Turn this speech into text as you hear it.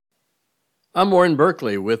I'm Warren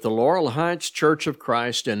Berkeley with the Laurel Heights Church of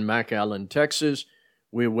Christ in McAllen, Texas.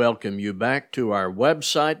 We welcome you back to our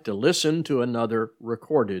website to listen to another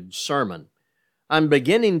recorded sermon. I'm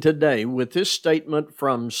beginning today with this statement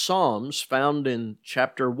from Psalms found in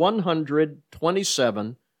chapter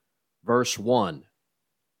 127, verse 1.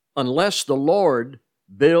 Unless the Lord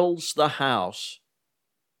builds the house,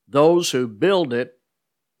 those who build it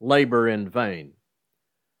labor in vain.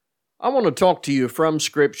 I want to talk to you from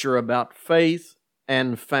Scripture about faith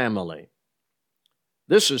and family.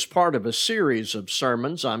 This is part of a series of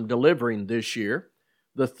sermons I'm delivering this year.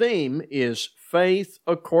 The theme is Faith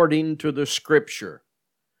According to the Scripture.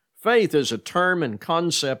 Faith is a term and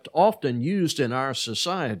concept often used in our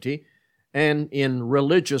society and in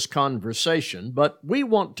religious conversation, but we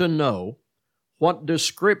want to know, what does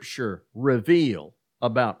Scripture reveal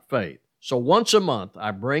about faith? So once a month I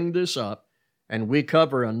bring this up and we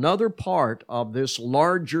cover another part of this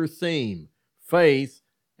larger theme, faith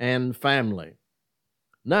and family.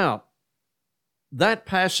 Now, that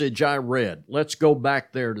passage I read, let's go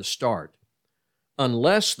back there to start.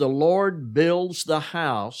 Unless the Lord builds the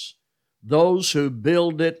house, those who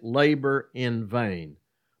build it labor in vain.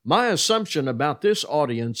 My assumption about this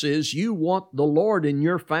audience is you want the Lord in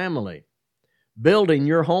your family, building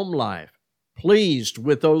your home life, pleased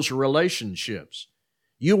with those relationships.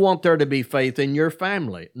 You want there to be faith in your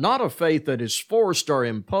family, not a faith that is forced or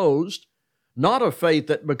imposed, not a faith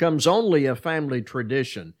that becomes only a family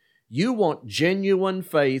tradition. You want genuine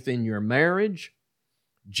faith in your marriage,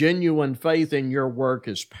 genuine faith in your work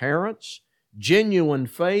as parents, genuine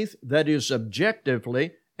faith that is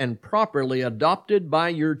objectively and properly adopted by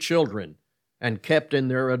your children and kept in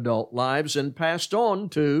their adult lives and passed on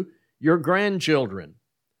to your grandchildren.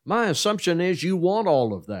 My assumption is you want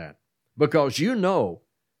all of that because you know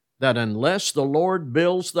that unless the Lord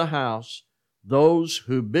builds the house, those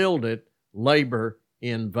who build it labor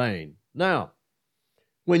in vain. Now,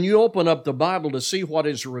 when you open up the Bible to see what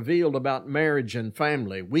is revealed about marriage and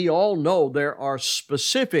family, we all know there are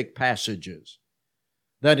specific passages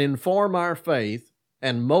that inform our faith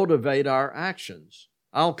and motivate our actions.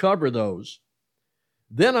 I'll cover those.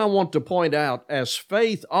 Then I want to point out, as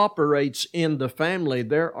faith operates in the family,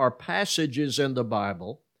 there are passages in the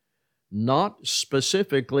Bible not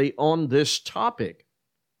specifically on this topic,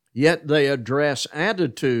 yet they address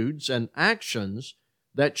attitudes and actions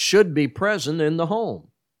that should be present in the home.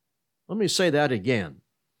 Let me say that again.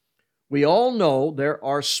 We all know there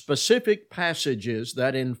are specific passages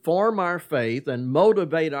that inform our faith and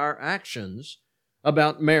motivate our actions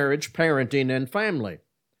about marriage, parenting, and family.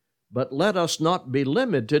 But let us not be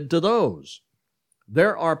limited to those.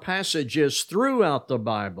 There are passages throughout the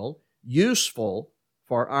Bible useful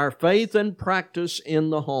for our faith and practice in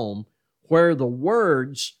the home where the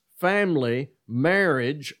words family,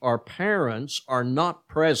 marriage, or parents are not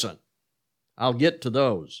present. I'll get to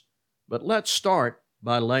those, but let's start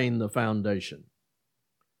by laying the foundation.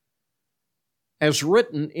 As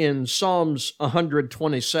written in Psalms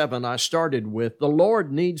 127, I started with, the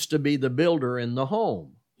Lord needs to be the builder in the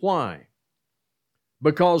home. Why?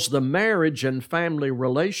 Because the marriage and family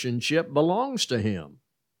relationship belongs to Him.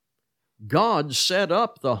 God set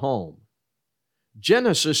up the home.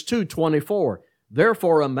 Genesis 2:24,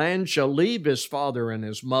 therefore a man shall leave his father and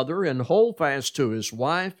his mother and hold fast to his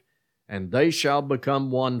wife, and they shall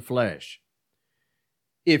become one flesh.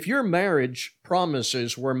 If your marriage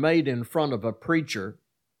promises were made in front of a preacher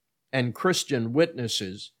and Christian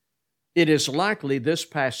witnesses, it is likely this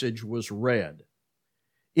passage was read.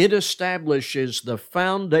 It establishes the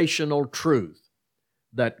foundational truth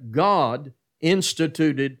that God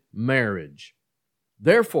instituted marriage.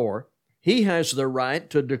 Therefore, He has the right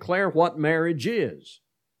to declare what marriage is,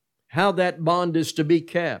 how that bond is to be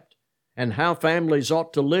kept, and how families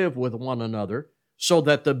ought to live with one another so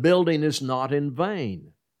that the building is not in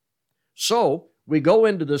vain. So, we go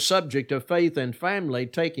into the subject of faith and family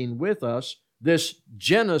taking with us this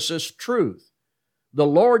Genesis truth. The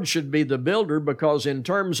Lord should be the builder because in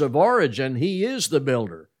terms of origin, He is the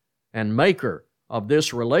builder and maker of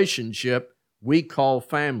this relationship we call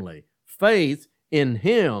family. Faith in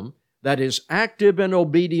Him that is active in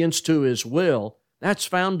obedience to His will, that's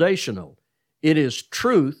foundational. It is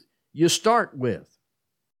truth you start with.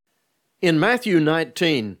 In Matthew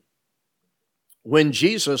 19, when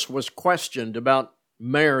Jesus was questioned about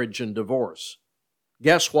marriage and divorce,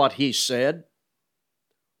 guess what He said?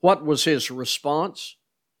 What was His response?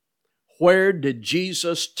 Where did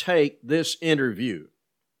Jesus take this interview?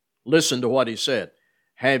 Listen to what He said.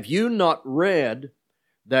 Have you not read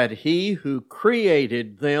that He who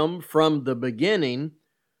created them from the beginning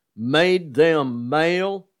made them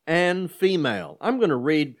male and female? I'm going to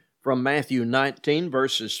read from Matthew 19,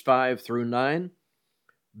 verses 5 through 9.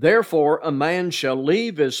 Therefore a man shall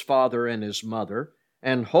leave his father and his mother,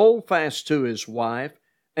 and hold fast to his wife,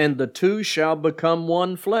 and the two shall become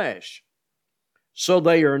one flesh. So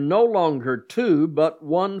they are no longer two, but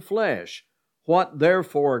one flesh. What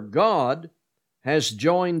therefore God has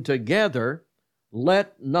joined together,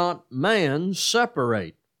 let not man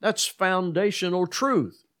separate. That's foundational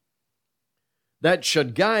truth that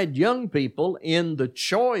should guide young people in the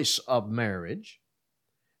choice of marriage,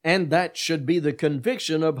 and that should be the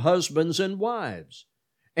conviction of husbands and wives.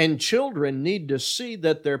 And children need to see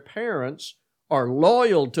that their parents are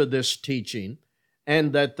loyal to this teaching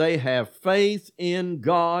and that they have faith in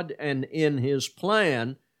God and in His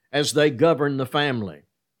plan as they govern the family.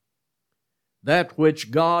 That which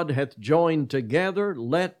God hath joined together,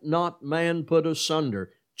 let not man put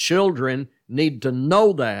asunder. Children need to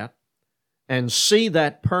know that and see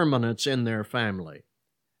that permanence in their family.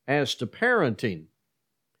 As to parenting,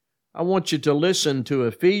 I want you to listen to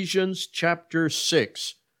Ephesians chapter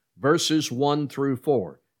 6, verses 1 through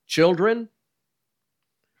 4. Children,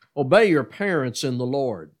 obey your parents in the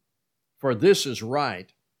Lord, for this is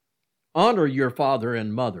right. Honor your father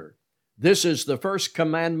and mother. This is the first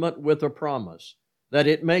commandment with a promise, that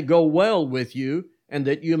it may go well with you and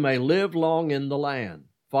that you may live long in the land.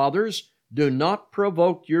 Fathers, do not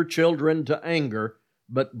provoke your children to anger,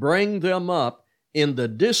 but bring them up in the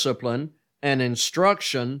discipline and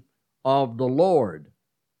instruction of the Lord.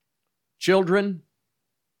 Children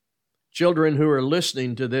who are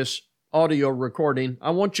listening to this audio recording,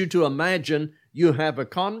 I want you to imagine you have a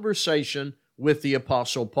conversation with the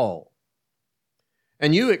Apostle Paul.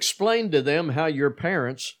 And you explain to them how your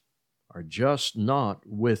parents are just not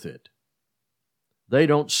with it. They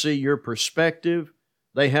don't see your perspective.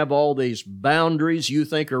 They have all these boundaries you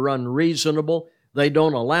think are unreasonable. They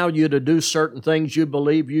don't allow you to do certain things you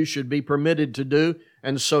believe you should be permitted to do.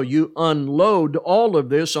 And so you unload all of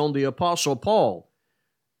this on the Apostle Paul.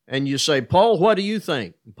 And you say, Paul, what do you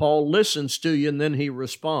think? Paul listens to you and then he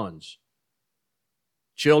responds.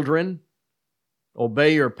 Children,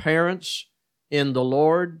 obey your parents in the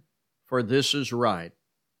Lord, for this is right.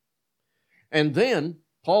 And then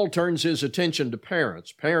Paul turns his attention to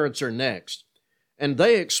parents. Parents are next. And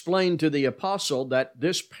they explain to the apostle that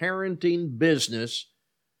this parenting business,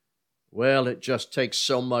 well, it just takes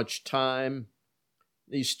so much time.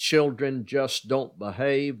 These children just don't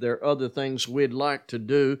behave. There are other things we'd like to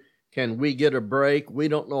do. Can we get a break? We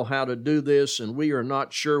don't know how to do this, and we are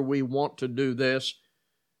not sure we want to do this.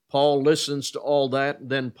 Paul listens to all that,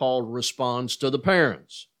 and then Paul responds to the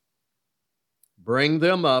parents. Bring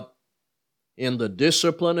them up in the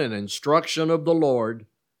discipline and instruction of the Lord,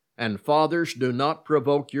 and fathers, do not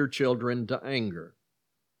provoke your children to anger.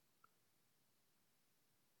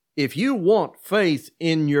 If you want faith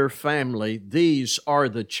in your family, these are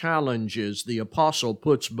the challenges the apostle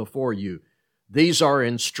puts before you. These are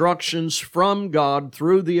instructions from God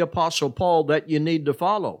through the Apostle Paul that you need to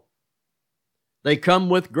follow. They come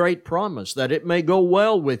with great promise that it may go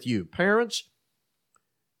well with you. Parents,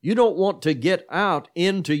 you don't want to get out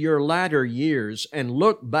into your latter years and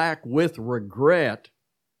look back with regret.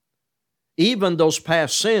 Even those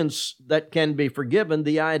past sins that can be forgiven,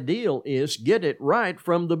 the ideal is get it right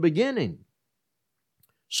from the beginning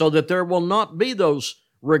so that there will not be those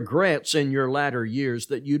regrets in your latter years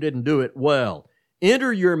that you didn't do it well.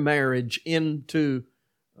 Enter into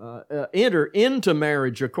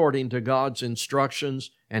marriage according to God's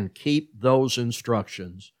instructions and keep those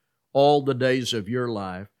instructions all the days of your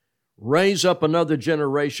life. Raise up another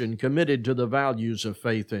generation committed to the values of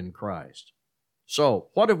faith in Christ. So,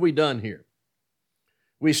 what have we done here?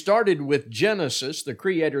 We started with Genesis, the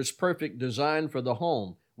Creator's perfect design for the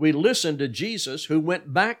home. We listened to Jesus, who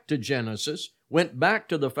went back to Genesis, went back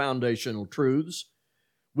to the foundational truths.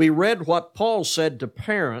 We read what Paul said to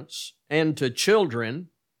parents and to children,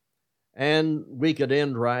 and we could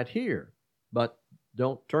end right here. But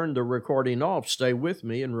don't turn the recording off. Stay with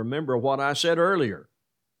me and remember what I said earlier.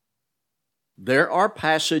 There are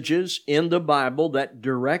passages in the Bible that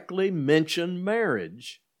directly mention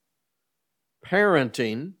marriage,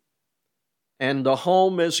 parenting, and the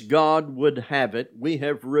home as God would have it. We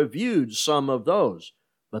have reviewed some of those,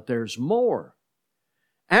 but there's more.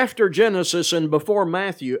 After Genesis and before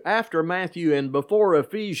Matthew, after Matthew and before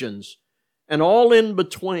Ephesians, and all in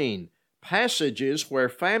between, passages where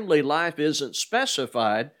family life isn't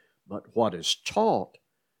specified, but what is taught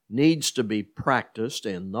needs to be practiced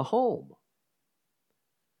in the home.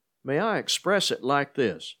 May I express it like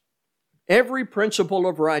this? Every principle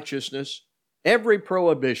of righteousness, every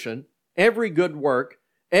prohibition, every good work,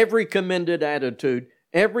 every commended attitude,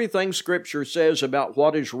 Everything Scripture says about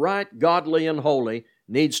what is right, godly, and holy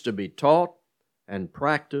needs to be taught and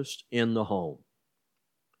practiced in the home.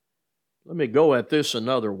 Let me go at this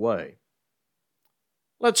another way.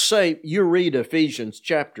 Let's say you read Ephesians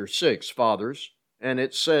chapter 6, fathers, and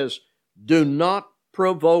it says, "Do not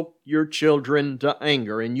provoke your children to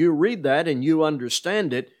anger." And you read that and you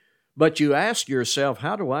understand it, but you ask yourself,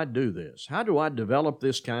 how do I do this? How do I develop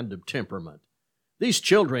this kind of temperament? These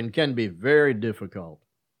children can be very difficult.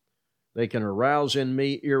 They can arouse in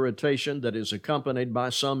me irritation that is accompanied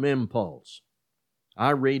by some impulse.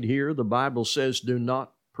 I read here, the Bible says, "Do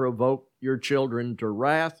not provoke your children to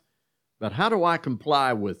wrath." But how do I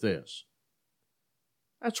comply with this?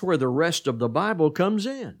 That's where the rest of the Bible comes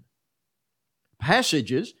in.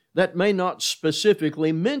 Passages that may not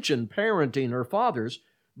specifically mention parenting or fathers,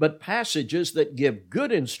 but passages that give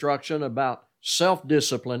good instruction about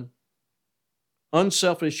self-discipline,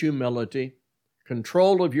 unselfish humility,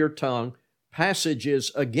 control of your tongue,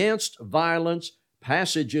 passages against violence,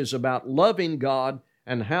 passages about loving God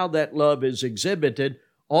and how that love is exhibited.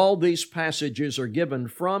 All these passages are given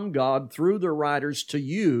from God through the writers to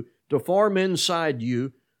you to form inside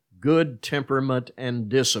you good temperament and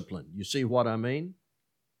discipline. You see what I mean?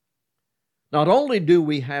 Not only do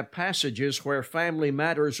we have passages where family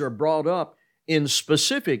matters are brought up in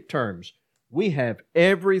specific terms, we have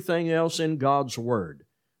everything else in God's Word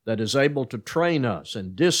that is able to train us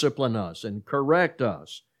and discipline us and correct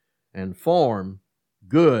us and form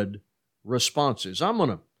good responses. I'm going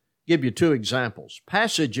to give you two examples.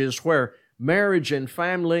 Passages where marriage and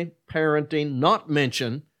family parenting not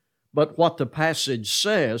mentioned, but what the passage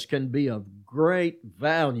says can be of great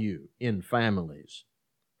value in families.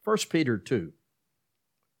 1 Peter 2,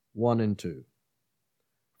 1 and 2.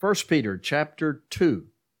 1 Peter chapter 2,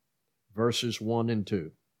 verses 1 and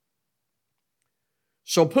 2.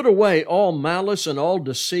 "So put away all malice and all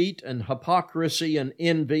deceit and hypocrisy and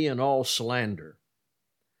envy and all slander.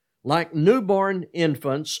 Like newborn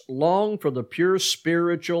infants, long for the pure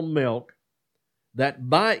spiritual milk, that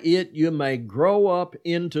by it you may grow up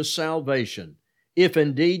into salvation, if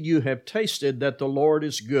indeed you have tasted that the Lord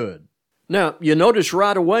is good." Now, you notice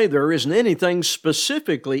right away there isn't anything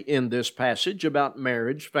specifically in this passage about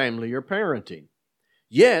marriage, family, or parenting.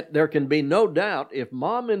 Yet, there can be no doubt if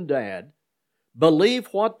mom and dad believe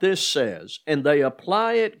what this says and they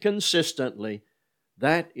apply it consistently,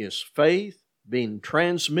 that is faith being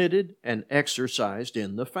transmitted and exercised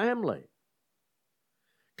in the family.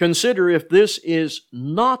 Consider if this is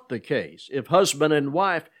not the case, if husband and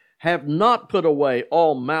wife have not put away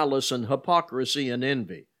all malice and hypocrisy and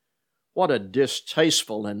envy. What a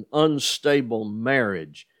distasteful and unstable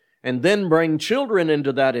marriage. And then bring children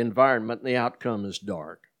into that environment, and the outcome is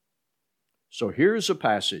dark. So here's a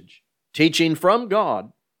passage teaching from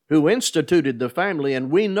God who instituted the family,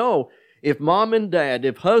 and we know if mom and dad,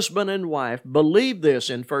 if husband and wife believe this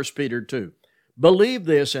in 1 Peter 2, believe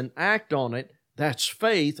this and act on it, that's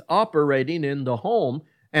faith operating in the home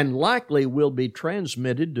and likely will be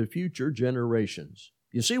transmitted to future generations.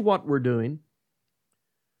 You see what we're doing?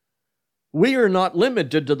 We are not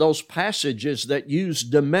limited to those passages that use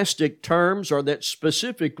domestic terms or that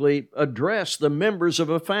specifically address the members of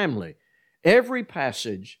a family. Every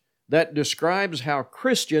passage that describes how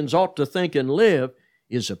Christians ought to think and live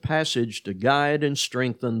is a passage to guide and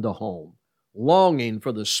strengthen the home, longing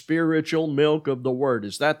for the spiritual milk of the Word.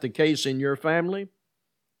 Is that the case in your family?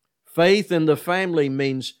 Faith in the family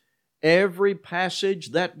means every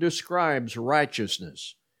passage that describes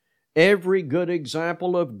righteousness, every good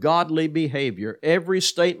example of godly behavior, every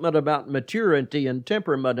statement about maturity and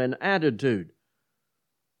temperament and attitude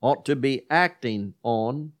ought to be acting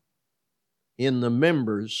on in the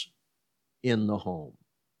members in the home.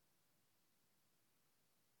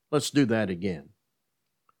 Let's do that again.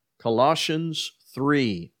 Colossians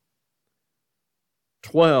 3,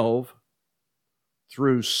 12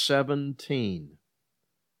 through 17.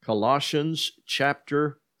 Colossians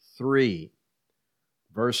chapter 3,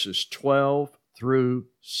 verses 12 through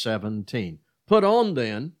 17. "Put on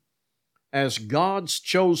then, as God's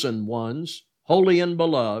chosen ones, holy and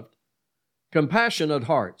beloved, compassionate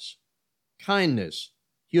hearts, kindness,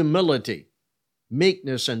 humility,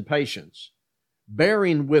 meekness, and patience,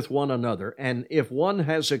 bearing with one another, and if one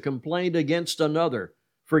has a complaint against another,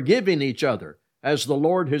 forgiving each other, as the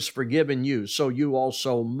Lord has forgiven you, so you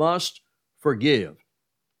also must forgive.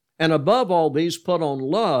 And above all these, put on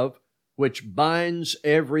love, which binds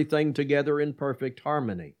everything together in perfect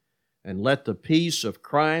harmony. And let the peace of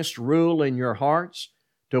Christ rule in your hearts,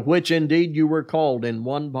 to which indeed you were called in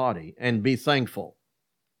one body, and be thankful.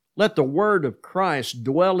 Let the word of Christ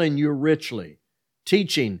dwell in you richly,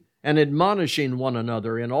 teaching and admonishing one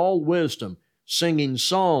another in all wisdom, singing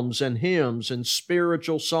psalms and hymns and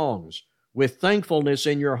spiritual songs, with thankfulness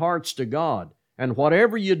in your hearts to God. And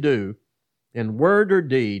whatever you do, in word or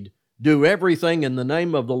deed, do everything in the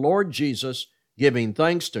name of the Lord Jesus, giving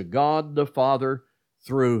thanks to God the Father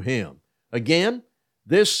through Him. Again,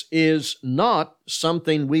 this is not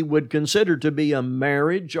something we would consider to be a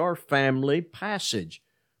marriage or family passage.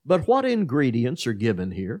 But what ingredients are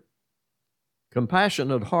given here?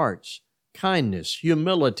 Compassionate hearts, kindness,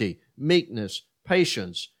 humility, meekness,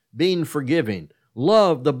 patience, being forgiving,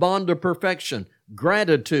 love, the bond of perfection,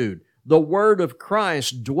 gratitude, the word of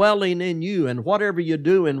Christ dwelling in you, and whatever you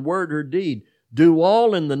do in word or deed, do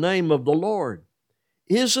all in the name of the Lord.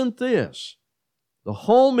 Isn't this the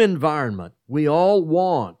home environment we all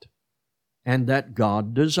want and that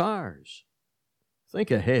God desires?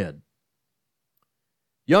 Think ahead.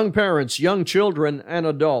 Young parents, young children, and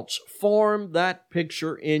adults, form that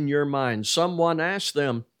picture in your mind. Someone asked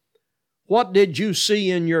them, "What did you see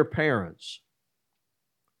in your parents?"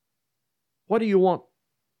 What do you want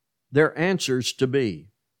their answers to be?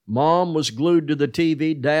 Mom was glued to the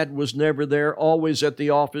TV, Dad was never there, always at the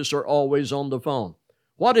office or always on the phone.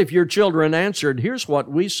 What if your children answered, "Here's what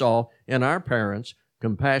we saw in our parents: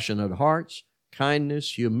 compassionate hearts,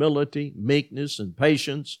 kindness, humility, meekness, and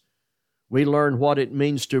patience. We learned what it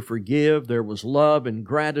means to forgive. There was love and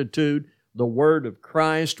gratitude. The word of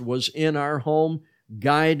Christ was in our home,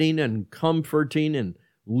 guiding and comforting and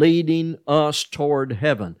leading us toward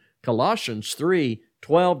heaven." Colossians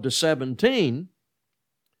 3:12-17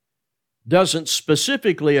 doesn't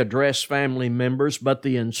specifically address family members, but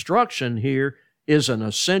the instruction here is an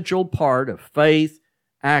essential part of faith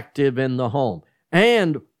active in the home.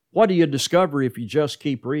 And what do you discover if you just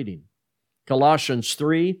keep reading? Colossians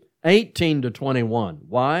 3:18-21.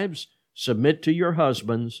 Wives, submit to your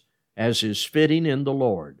husbands as is fitting in the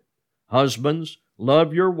Lord. Husbands,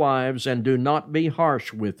 love your wives and do not be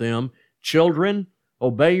harsh with them. Children,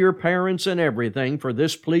 obey your parents in everything, for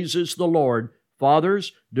this pleases the Lord.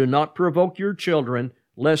 Fathers, do not provoke your children,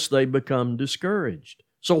 lest they become discouraged.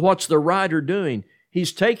 So what's the writer doing?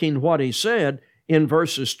 He's taking what he said in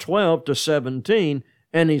verses 12-17,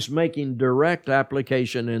 and he's making direct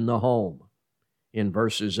application in the home in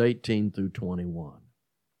verses 18-21.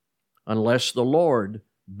 Unless the Lord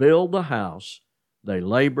build the house, they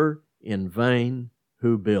labor in vain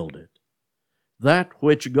who build it. That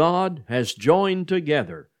which God has joined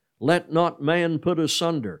together, let not man put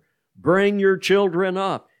asunder. Bring your children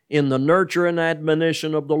up in the nurture and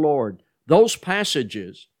admonition of the Lord. Those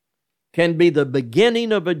passages can be the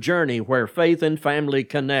beginning of a journey where faith and family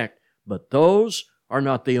connect, but those are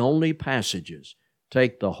not the only passages.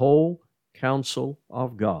 Take the whole counsel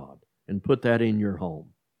of God and put that in your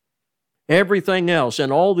home. Everything else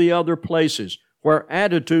and all the other places where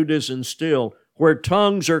attitude is instilled, where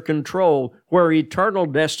tongues are controlled, where eternal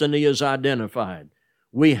destiny is identified.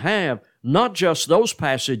 We have not just those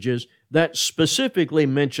passages that specifically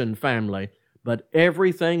mention family, but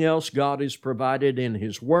everything else God has provided in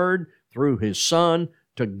His Word through His Son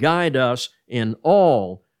to guide us in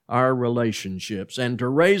all our relationships and to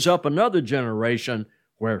raise up another generation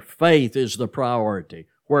where faith is the priority,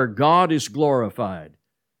 where God is glorified,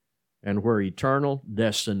 and where eternal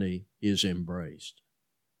destiny is embraced.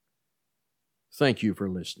 Thank you for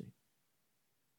listening.